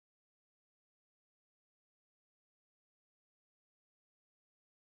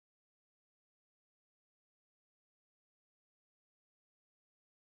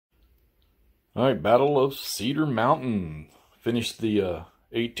All right, Battle of Cedar Mountain. Finished the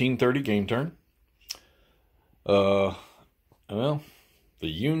 1830 game turn. Well, the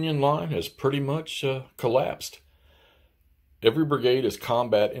Union line has pretty much collapsed. Every brigade is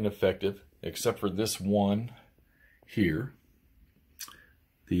combat ineffective except for this one here.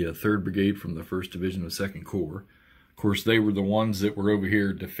 The 3rd Brigade from the 1st Division of 2nd Corps. Of course, they were the ones that were over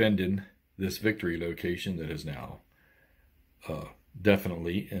here defending this victory location that is now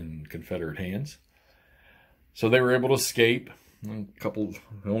definitely in Confederate hands. So they were able to escape.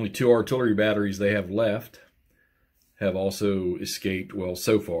 Only 2 artillery batteries they have left have also escaped. Well,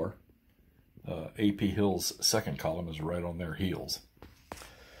 so far, A.P. Hill's 2nd column is right on their heels.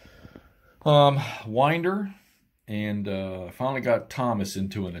 Winder and finally got Thomas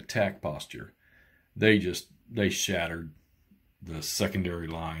into an attack posture. They shattered the secondary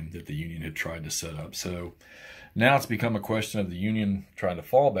line that the Union had tried to set up. So now it's become a question of the Union trying to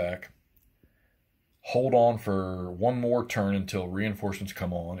fall back, hold on for one more turn until reinforcements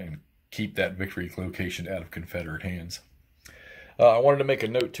come on, and keep that victory location out of Confederate hands. I wanted to make a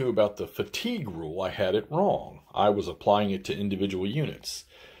note, too, about the fatigue rule. I had it wrong. I was applying it to individual units.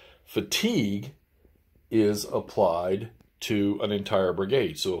 Fatigue is applied to an entire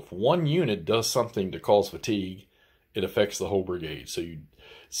brigade. So if one unit does something to cause fatigue, it affects the whole brigade. So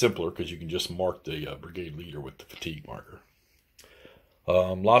simpler because you can just mark the brigade leader with the fatigue marker.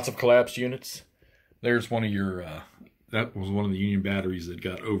 Lots of collapsed units. There's one of your, that was one of the Union batteries that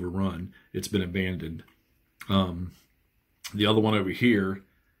got overrun. It's been abandoned. The other one over here,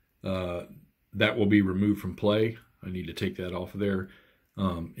 that will be removed from play. I need to take that off of there.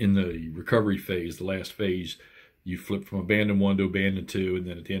 In the recovery phase, the last phase, you flip from abandon 1 to abandon 2, and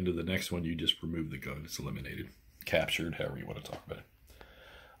then at the end of the next one, you just remove the gun. It's eliminated, captured, however you want to talk about it.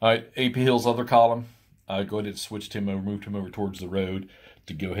 All right, A.P. Hill's other column, I go ahead and switched him over, moved him over towards the road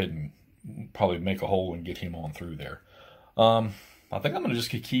to go ahead and probably make a hole and get him on through there. I think I'm going to just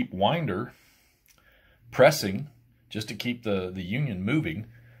keep Winder pressing just to keep the Union moving,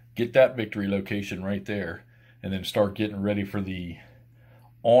 get that victory location right there, and then start getting ready for the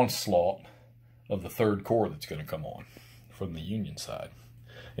onslaught of the 3rd Corps that's going to come on from the Union side.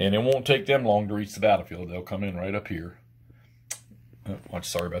 And it won't take them long to reach the battlefield. They'll come in right up here. Oh,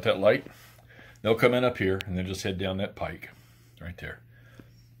 sorry about that light. They'll come in up here and then just head down that pike right there.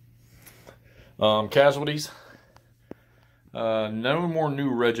 Casualties. No more new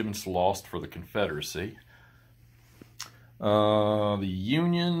regiments lost for the Confederacy. The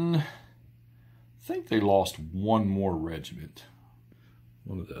Union, I think they lost one more regiment.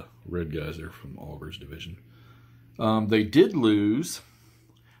 One of the red guys there from Oliver's division. They did lose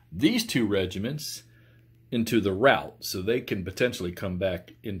these 2 regiments into the rout, so they can potentially come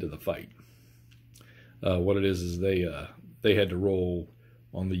back into the fight. What it is they had to roll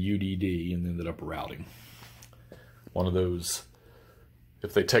on the UDD and ended up routing. One of those,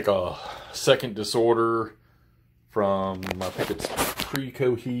 if they take a 2nd disorder from, I think it's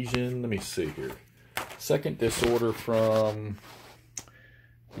pre-cohesion, let me see here. 2nd disorder from,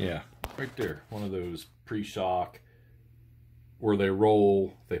 yeah, right there. One of those pre-shock where they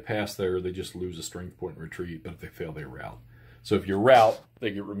roll, they pass there, they just lose a strength point and retreat, but if they fail, they rout. So if you rout,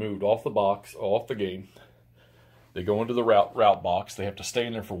 they get removed off the box, off the game. They go into the rout box. They have to stay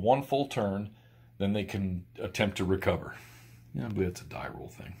in there for 1 full turn. Then they can attempt to recover. Yeah, I believe it's a die roll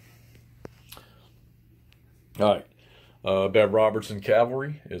thing. All right. Bev Robertson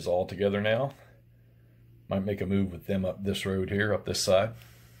Cavalry is all together now. Might make a move with them up this road here, up this side.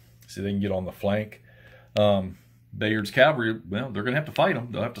 See if they can get on the flank. Bayard's Cavalry, well, they're going to have to fight them.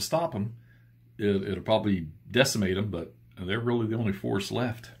 They'll have to stop them. It'll probably decimate them, but they're really the only force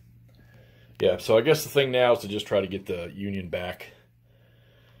left. Yeah, so I guess the thing now is to just try to get the Union back,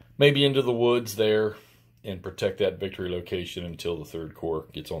 maybe into the woods there, and protect that victory location until the 3rd Corps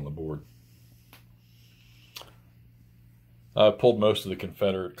gets on the board. I pulled most of the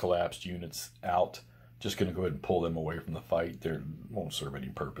Confederate collapsed units out. Just going to go ahead and pull them away from the fight. They won't serve any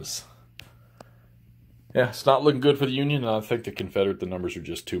purpose. Yeah, it's not looking good for the Union, and I think the Confederate, the numbers are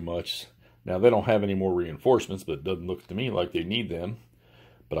just too much. Now, they don't have any more reinforcements, but it doesn't look to me like they need them.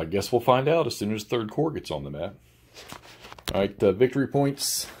 But I guess we'll find out as soon as 3rd Corps gets on the map. All right, victory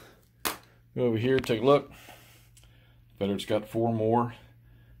points. Go over here, take a look. Confederates got 4 more,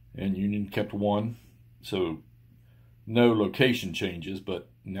 and Union kept 1. So no location changes, but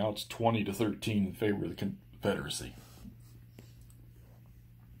now it's 20-13 in favor of the Confederacy.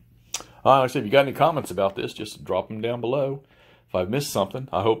 Like I said, if you got any comments about this, just drop them down below. If I've missed something,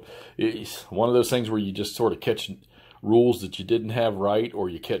 I hope it's one of those things where you just sort of catch rules that you didn't have right, or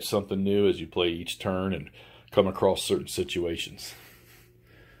you catch something new as you play each turn and come across certain situations.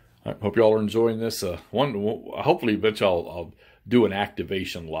 I hope y'all are enjoying this. Hopefully, eventually I'll do an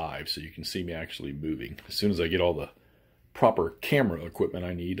activation live so you can see me actually moving. As soon as I get all the proper camera equipment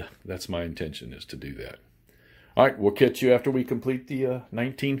I need, that's my intention, is to do that. All right, we'll catch you after we complete the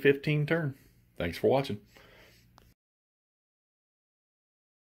 1915 turn. Thanks for watching.